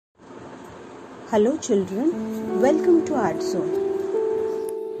Hello children, welcome to Artzone.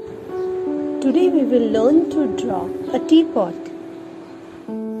 Today we will learn to draw a teapot.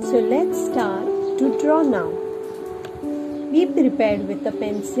 So let's start to draw now. Be prepared with a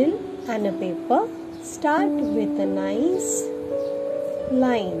pencil and a paper. Start with a nice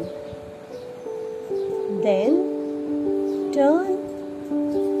line. Then turn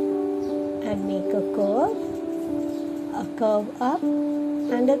and make a curve up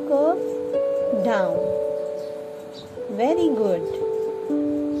and a curve down. Very good.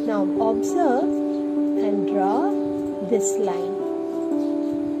 Now observe and draw this line.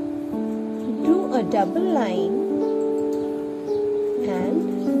 Do a double line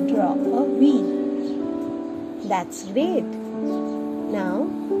and draw a V. That's great. Now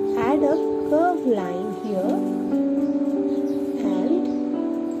add a curved line here and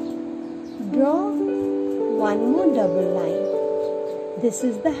draw one more double line. This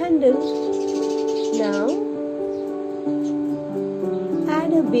is the handle. Now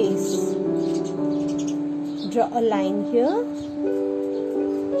add a base. Draw a line here.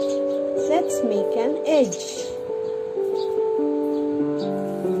 Let's make an edge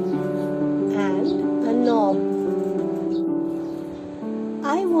and a knob.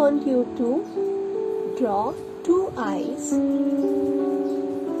 I want you to draw two eyes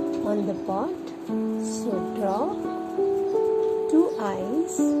on the pot. So draw two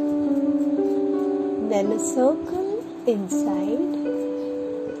eyes, then a circle inside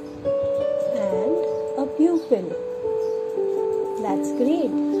and a pupil. That's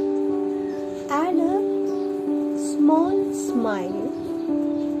great. Add a small smile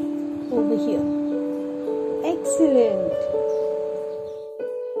over here. Excellent.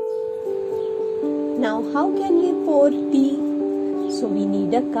 Now how can we pour tea? So we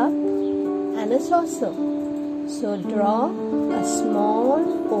need a cup and a saucer. So draw a small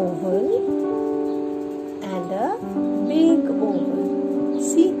oval and a big oval.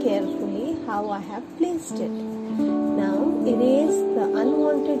 See carefully how I have placed it. Now erase the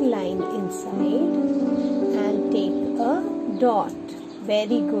unwanted line inside and take a dot.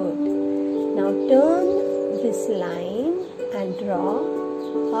 Very good. Now turn this line and draw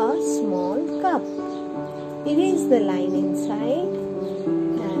a small cup. Erase the line inside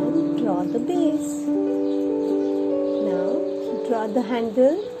and draw the base. Draw the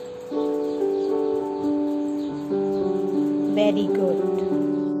handle. Very good.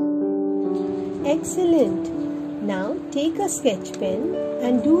 Excellent. Now take a sketch pen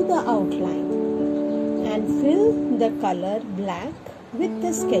and do the outline and fill the color black with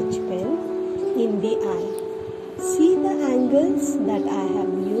the sketch pen in the eye. See the angles that I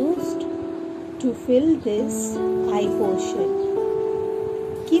have used to fill this eye portion.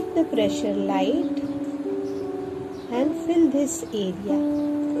 Keep the pressure light and fill this area.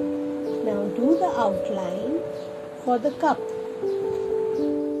 Now do the outline for the cup.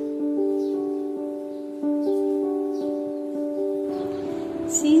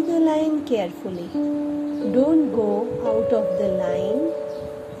 See the line carefully. Don't go out of the line.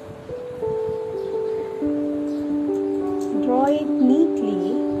 Draw it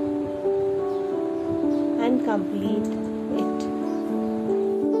neatly and complete it.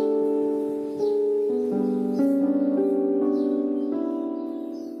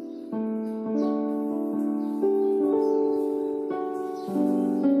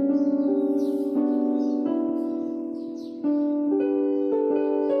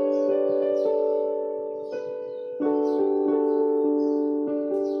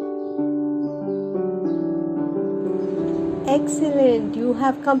 Excellent, you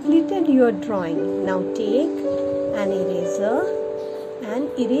have completed your drawing. Now take an eraser and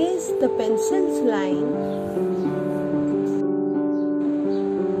erase the pencil's line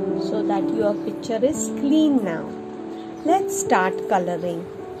so that your picture is clean now. Let's start coloring.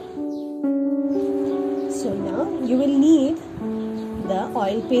 So now you will need the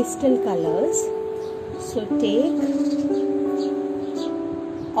oil pastel colors. So take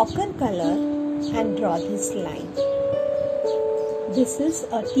ochre color and draw this line. This is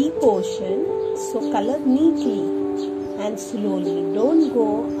a tea portion, so color neatly and slowly. Don't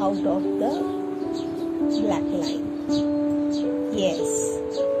go out of the black line. Yes.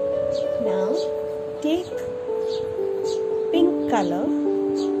 Now take pink color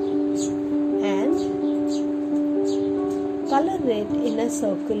and color it in a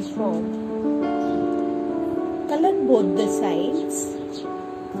circle form. Color both the sides.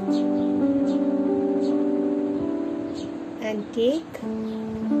 And take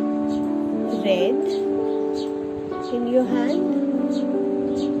red in your hand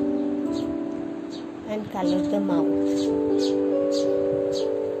and color the mouth.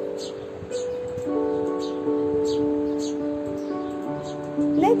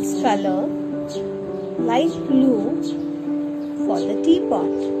 color light blue for the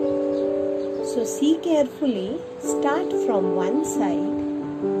teapot. So see carefully, start from one side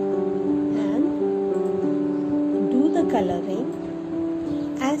and do the coloring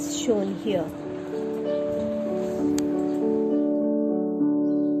as shown here.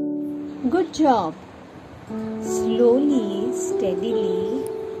 Good job! Slowly, steadily,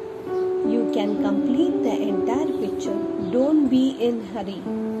 you can complete the entire picture. Don't be in hurry.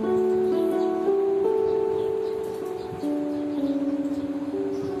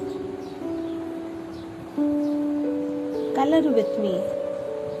 Color with me.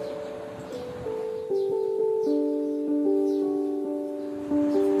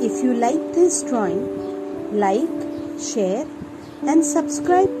 If you like this drawing, like, share and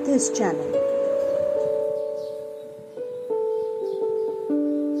subscribe this channel.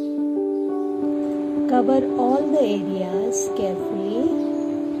 Cover all the areas carefully.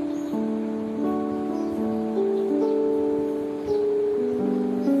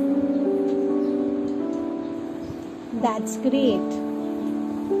 That's great.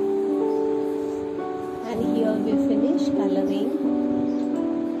 And here we finish coloring.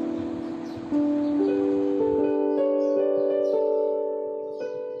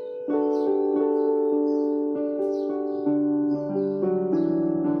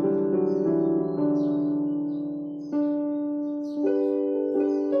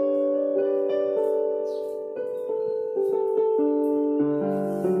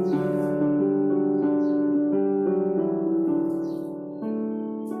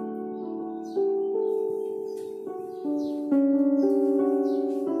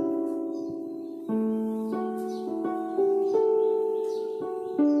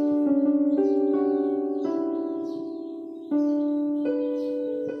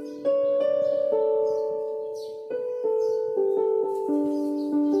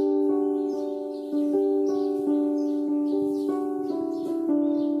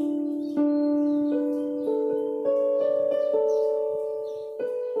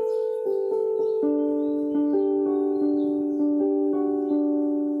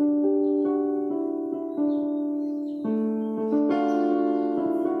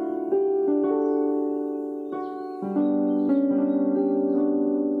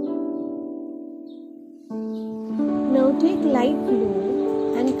 Now take light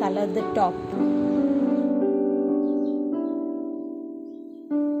blue and color the top.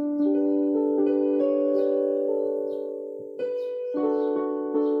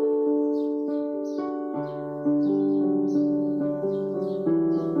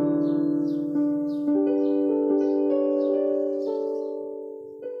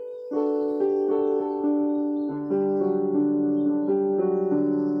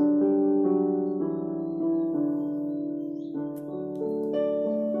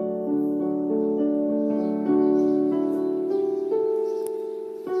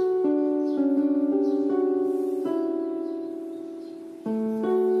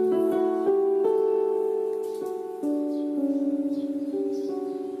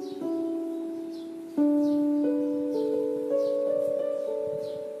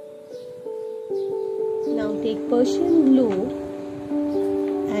 Now take Persian blue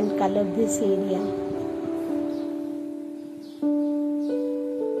and color this area.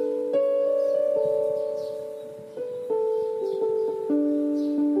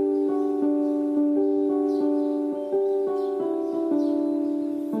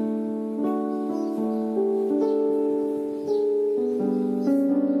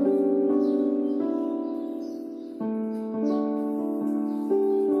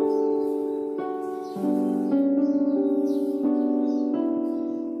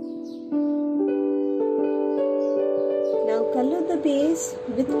 Color the base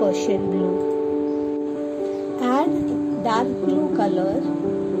with Persian blue. Add dark blue color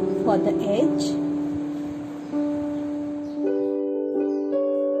for the edge.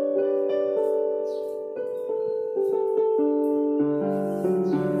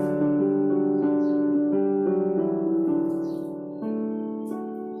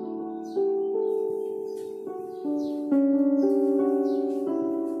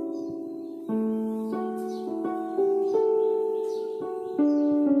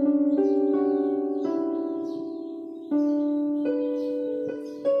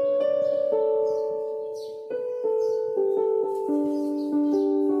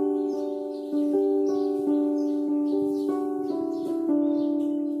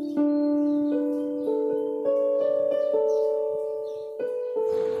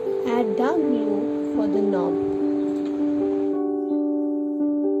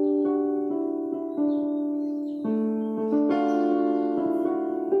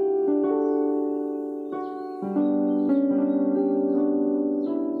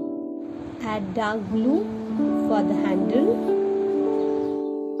 dark blue for the handle.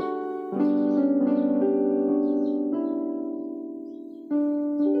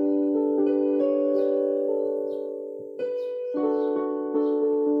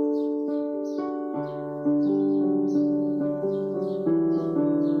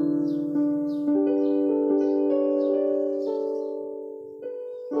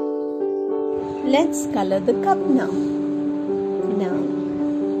 Let's color the cup now. Now,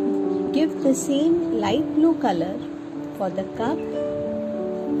 give the same light blue color for the cup.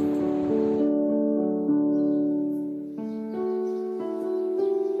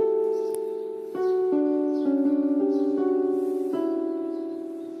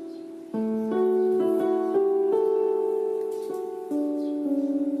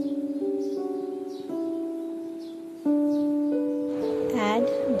 Add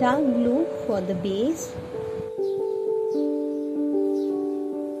dark blue for the base.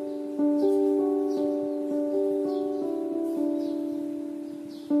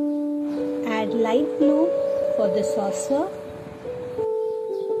 Add light blue for the saucer.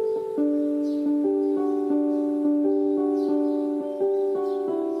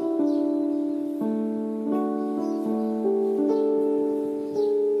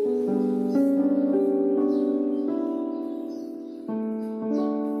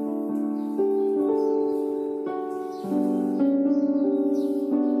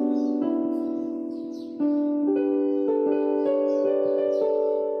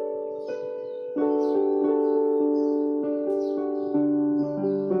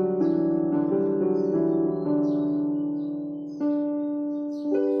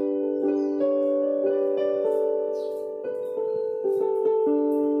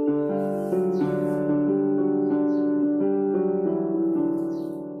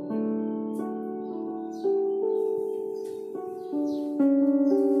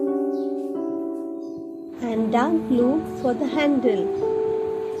 And dark blue for the handle.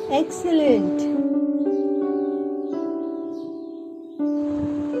 Excellent!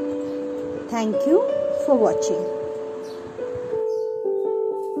 Thank you for watching.